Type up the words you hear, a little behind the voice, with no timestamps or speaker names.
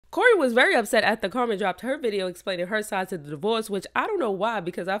Corey was very upset after Carmen dropped her video explaining her side to the divorce, which I don't know why,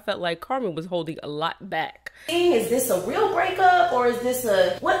 because I felt like Carmen was holding a lot back. Is this a real breakup, or is this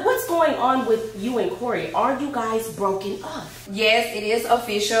a... What's going on with you and Corey? Are you guys broken up? Yes, it is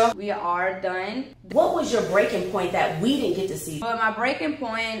official. We are done. What was your breaking point that we didn't get to see? Well, my breaking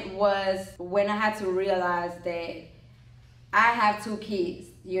point was when I had to realize that I have 2 kids,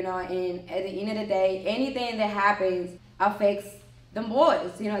 you know, and at the end of the day, anything that happens affects them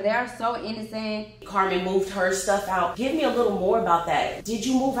boys. You know, they are so innocent. Carmen moved her stuff out. Give me a little more about that. Did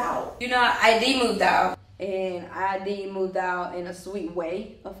you move out? You know, I did move out, and I did move out in a sweet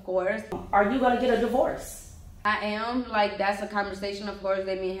way, of course. Are you gonna get a divorce? I am. Like, that's a conversation, of course,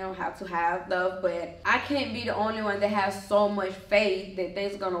 that me and him have to have, though. But I can't be the only one that has so much faith that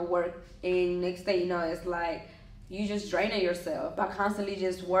things gonna work. And next thing you know, it's like you just draining yourself by constantly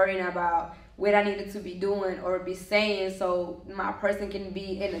just worrying about what I needed to be doing or be saying so my person can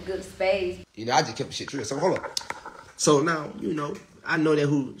be in a good space. You know, I just kept the shit true. So hold on. So now, you know, I know that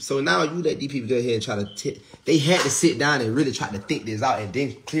who. So now you let these people go ahead and try to. They had to sit down and really try to think this out and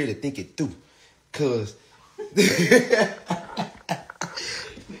then clearly think it through, cause.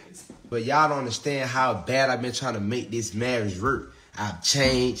 But y'all don't understand how bad I've been trying to make this marriage work. I've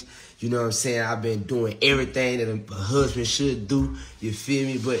changed. You know what I'm saying? I've been doing everything that a husband should do. You feel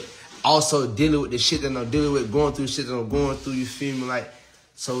me? But also dealing with the shit that I'm dealing with, going through shit that I'm going through, you feel me? Like,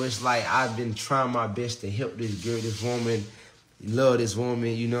 so it's like I've been trying my best to help this girl, this woman, love this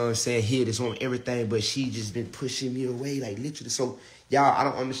woman, you know what I'm saying, heal this woman, everything, but she just been pushing me away, like, literally. So, y'all, I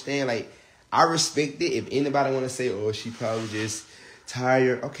don't understand, like, I respect it. If anybody want to say, oh, she probably just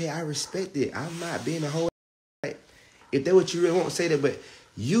tired, okay, I respect it. I'm not being a whole, like, if that's what you really want to say that, but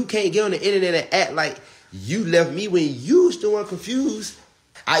you can't get on the internet and act like you left me when you still confused.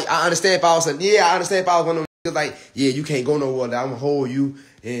 I understand if I was like, yeah, I understand if I was one of them like, yeah, you can't go nowhere. I'm going to hold you,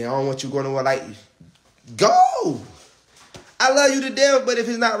 and I don't want you going nowhere. Like, go. I love you to death, but if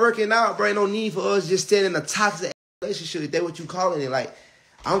it's not working out, bro, ain't no need for us just staying in a toxic relationship. If that's what you calling it. Like,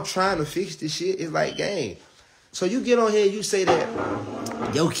 I'm trying to fix this shit. It's like, gang. So you get on here and you say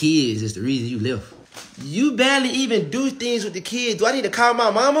that your kids is the reason you left. You barely even do things with the kids. Do I need to call my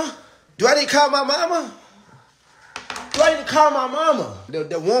mama? Do I need to call my mama? Do I need to call my mama?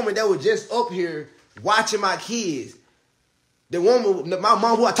 The woman that was just up here watching my kids. The woman, my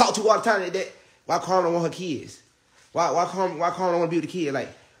mom who I talk to all the time, why Carmen don't want her kids? Why Carmen don't want to be with the kid? Like,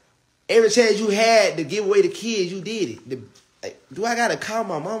 every chance you had to give away the kids, you did it. Like, do I got to call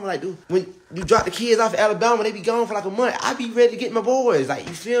my mama? Like, when you drop the kids off at Alabama, they be gone for like a month. I be ready to get my boys. Like,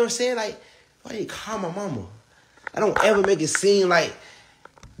 you feel what I'm saying? Like, why you call my mama? I don't ever make it seem like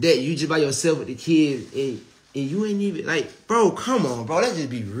that you just by yourself with the kids and you ain't even, like, bro, come on, bro. Let's just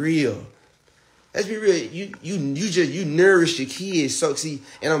be real. Let's be real. You nourish your kids. So see,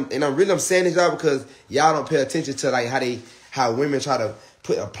 and I'm saying this, y'all, because y'all don't pay attention to like how women try to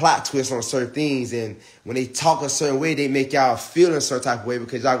put a plot twist on certain things, and when they talk a certain way, they make y'all feel in a certain type of way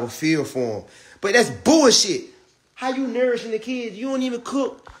because y'all go feel for them. But that's bullshit. How you nourishing the kids? You don't even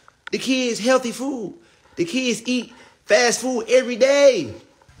cook the kids healthy food. The kids eat fast food every day.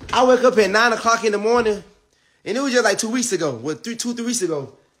 I wake up at 9 o'clock in the morning, and it was just like 2 weeks ago, 3 weeks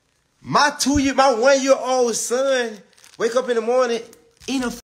ago. My 1-year-old son wake up in the morning in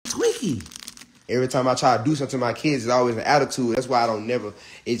a Twinkie. Every time I try to do something to my kids, it's always an attitude. That's why I don't never,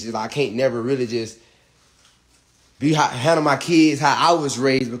 it's just, I can't never really just handle my kids how I was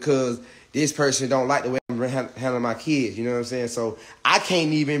raised because this person don't like the way I'm handling my kids. You know what I'm saying? So I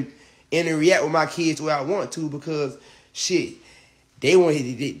can't even interact with my kids the way I want to because, shit, they want,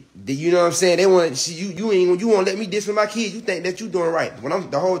 you know what I'm saying? They want, you won't let me discipline my kids. You think that you doing right. When I'm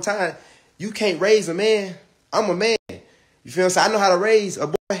the whole time, you can't raise a man. I'm a man. You feel what I'm saying? I know how to raise a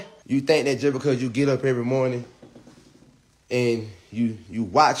boy. You think that just because you get up every morning and you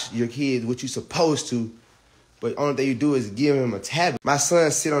watch your kids, what you supposed to, but the only thing you do is give him a tablet. My son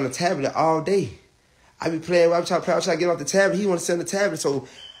sit on the tablet all day. I be playing, I'm trying to get off the tablet. He want to sit on the tablet. So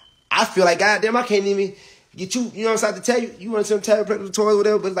I feel like, goddamn, I can't even get you, you know what I'm saying, to tell you, you want to sit on the tablet, play with the toys or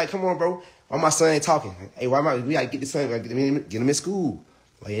whatever, but it's like, come on, bro. Why my son ain't talking? Hey, we got to get this son, get him in school.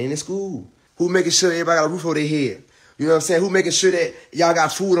 Why he ain't in school? Who making sure everybody got a roof over their head? You know what I'm saying? Who making sure that y'all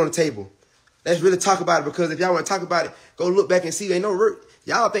got food on the table? Let's really talk about it, because if y'all want to talk about it, go look back and see. Ain't no work.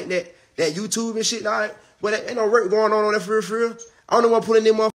 Y'all think that YouTube and shit, all right, but ain't no work going on that for real. I'm the one putting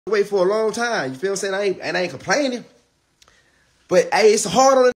them motherfuckers away for a long time. You feel what I'm saying? I ain't complaining. But, hey, it's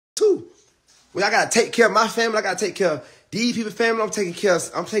hard on the too. Well, I got to take care of my family. I got to take care of these people's family. I'm taking care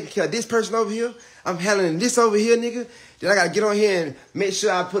of this person over here. I'm handling this over here, nigga. Then I got to get on here and make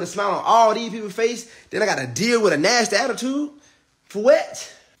sure I put a smile on all these people's face. Then I got to deal with a nasty attitude. For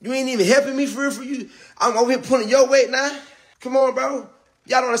what? You ain't even helping me for real for you. I'm over here pulling your weight now. Come on, bro.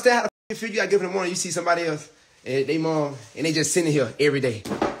 Y'all don't understand how to feel. You got to get up in the morning, you see somebody else, and they mom, and they just sitting here every day.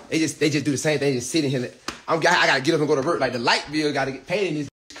 They just do the same thing, just sitting here. I got to get up and go to work. Like, the light bill got to get paid in this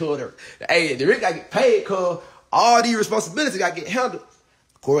quarter. Hey, the rent got to get paid because all these responsibilities got to get handled.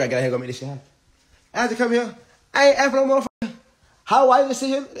 Corey, I got to go make this shit happen. I have to come here. I ain't asking no motherfucker. How I even sit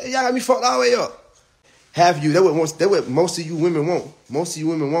here? Y'all got me fucked all the way up. Half of you, that's what most of you women want. Most of you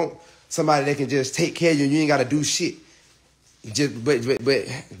women want somebody that can just take care of you and you ain't got to do shit. Just but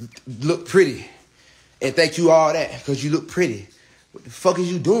look pretty and thank you all that because you look pretty. What the fuck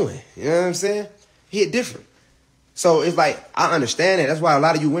is you doing? You know what I'm saying? Hit different. So it's like, I understand that. That's why a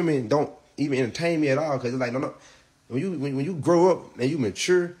lot of you women don't even entertain me at all, because it's like, no. When you grow up and you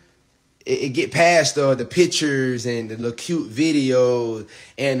mature, it get past the pictures and the little cute videos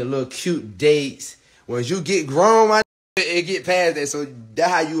and the little cute dates. Once you get grown, it get past that. So that's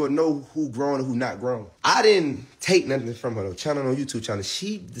how you will know who grown and who not grown. I didn't take nothing from her channel on YouTube channel.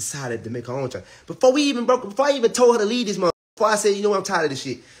 She decided to make her own channel. Before I even told her to leave this month, before I said, you know what, I'm tired of this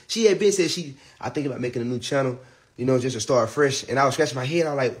shit. She had been said I think about making a new channel, you know, just to start fresh. And I was scratching my head.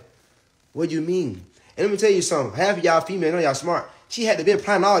 I was like, what do you mean? And let me tell you something. Half of y'all female, I know y'all smart. She had to been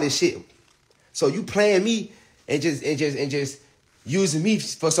planning all this shit. So you playing me and just using me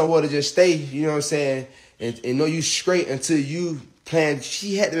for somewhere to just stay, you know what I'm saying, and know you straight until you plan.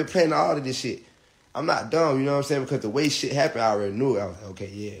 She had to be planning all of this shit. I'm not dumb, you know what I'm saying, because the way shit happened, I already knew it. I was like, okay,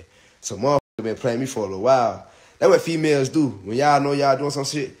 yeah. So motherfuckers been playing me for a little while. That's what females do. When y'all know y'all doing some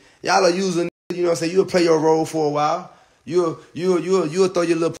shit, y'all are using, you know what I'm saying, you'll play your role for a while. You'll throw your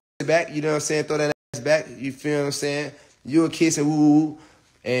little pussy back, you know what I'm saying, throw that ass back, you feel what I'm saying? You'll kiss and woo-woo.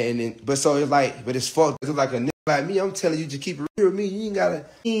 But so it's like, but it's fucked. It's like a nigga like me. I'm telling you, just keep it real with me. You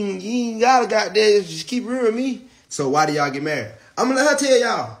ain't gotta goddamn just keep it real with me. So why do y'all get married? I'm gonna let her tell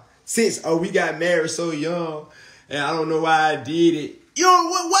y'all. Since we got married so young, and I don't know why I did it. You know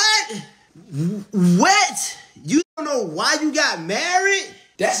what? What? You don't know why you got married?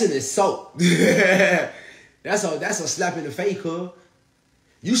 That's an assault. That's a slap in the face, cuz.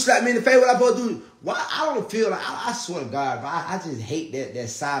 You slap me in the face, what I supposed to do? Why? I don't feel like, I swear to God, but I just hate that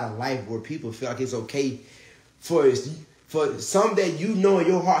side of life where people feel like it's okay for something that you know in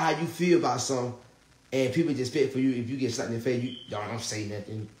your heart how you feel about something, and people just fit for you. If you get slapped in the face, you don't say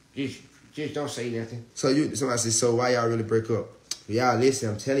nothing. Just don't say nothing. So somebody says, so why y'all really break up? Y'all, listen,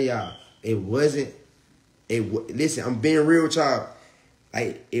 I'm telling y'all, listen, I'm being real with y'all.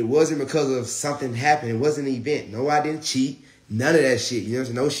 Like, it wasn't because of something happened. It wasn't an event. No, I didn't cheat. None of that shit. You know what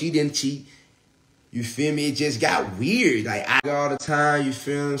I'm saying? No, she didn't cheat. You feel me? It just got weird. Like, I all the time, you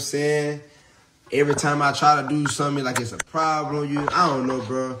feel what I'm saying? Every time I try to do something, like it's a problem. I don't know,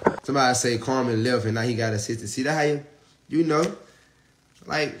 bro. Somebody say Carmen left and now he got a sister. See that how you know?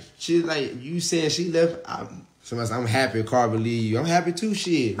 Like, she, like, you saying she left. Somebody say, I'm happy Carmen leave you. I'm happy too,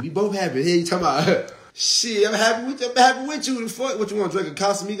 shit. We both happy. Hey, you talking about, shit, I'm happy with you. The fuck? What you want to drink, a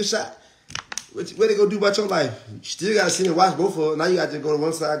Casamiga shot? What they gonna do about your life? You still gotta sit and watch both of them. Now you gotta just go to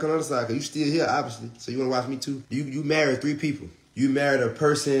one side, go to the other side, because you still here, obviously. So you wanna watch me too? You married 3 people. You married a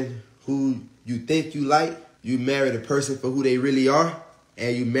person who you think you like. You married a person for who they really are.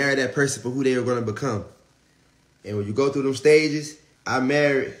 And you married that person for who they are gonna become. And when you go through them stages, I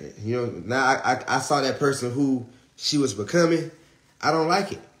married, you know, now I saw that person who she was becoming. I don't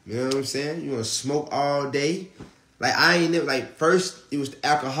like it. You know what I'm saying? You wanna smoke all day. Like, I ain't never, like, first it was the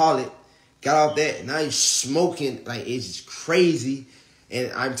alcoholic. Got off that, now he's smoking, like, it's just crazy.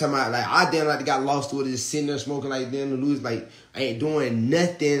 And I'm talking about, like, I damn like got lost to it, just sitting there smoking, like, damn to lose, like, I ain't doing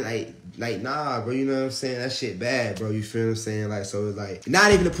nothing, like, nah, bro, you know what I'm saying? That shit bad, bro, you feel what I'm saying? Like, so it's like, now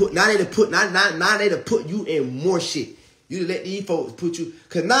they to put you in more shit. You let these folks put you,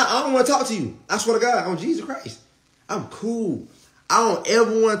 cause now I don't want to talk to you. I swear to God, on Jesus Christ. I'm cool. I don't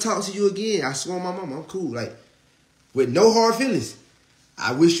ever want to talk to you again. I swear on my mama, I'm cool, like, with no hard feelings.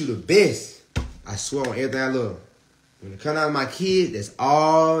 I wish you the best. I swear on everything I love. When it comes out of my kid, that's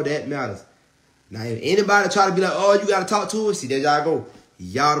all that matters. Now, if anybody try to be like, oh, you got to talk to us, see, there y'all go.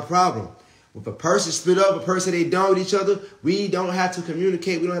 Y'all the problem. If a person split up, a person they done with each other, we don't have to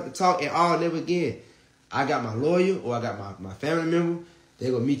communicate. We don't have to talk at all, never again. I got my lawyer or I got my family member. They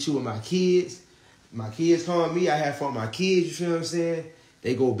going to meet you with my kids. My kids come with me. I have fun with my kids, you feel what I'm saying?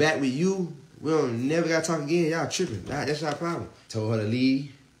 They go back with you. We don't never got to talk again. Y'all tripping. That's our problem. Told her to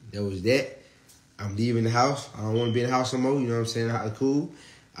leave. That was that. I'm leaving the house. I don't want to be in the house no more. You know what I'm saying? It's cool.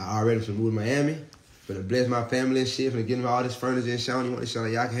 I already finna move to Miami. Finna bless my family and shit. Finna get them all this furniture and shit. You want this shit?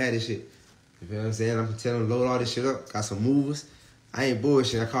 Like, y'all can have this shit. You feel what I'm saying? I'm gonna tell them load all this shit up. Got some movers. I ain't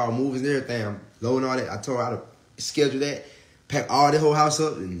bullshit. I call movers and everything. I'm loading all that. I told her how to schedule that. pack all the whole house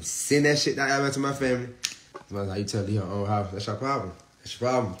up and send that shit down to my family. Somebody's like, you tell her your own house. That's your problem. That's your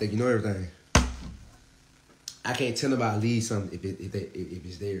problem. Think you know everything. I can't tell nobody to leave something if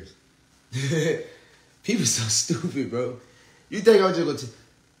it's theirs. People so stupid, bro. You think I'm just gonna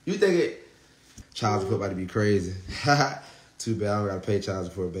you think it child support about to be crazy. Too bad I don't gotta pay child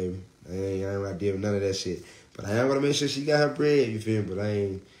support, baby. I ain't gonna deal with none of that shit. But I am gonna make sure she got her bread, you feel me? But I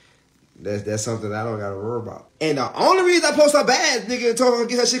ain't that's something that I don't gotta worry about. And the only reason I post her bad, nigga, and told her to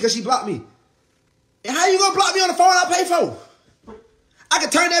get her shit cause she blocked me. And how you gonna block me on the phone I pay for? I can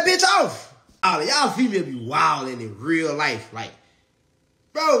turn that bitch off. All of y'all females be wildin' in real life. Like,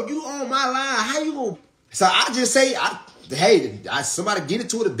 bro, you on my line. How you gonna... So I just say, hey, somebody get it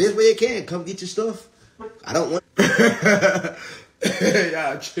to her the best way it can. Come get your stuff. I don't want...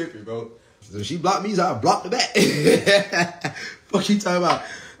 Y'all tripping, bro. So she blocked me, so I blocked her back. Fuck you talking about?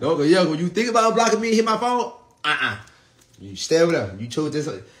 No, when you think about blocking me and hit my phone, you stay over there. You chose this.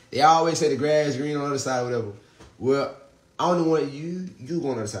 They always say the grass is green on the other side, whatever. Well, I don't want you go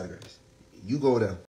on the other side of the grass. You go there.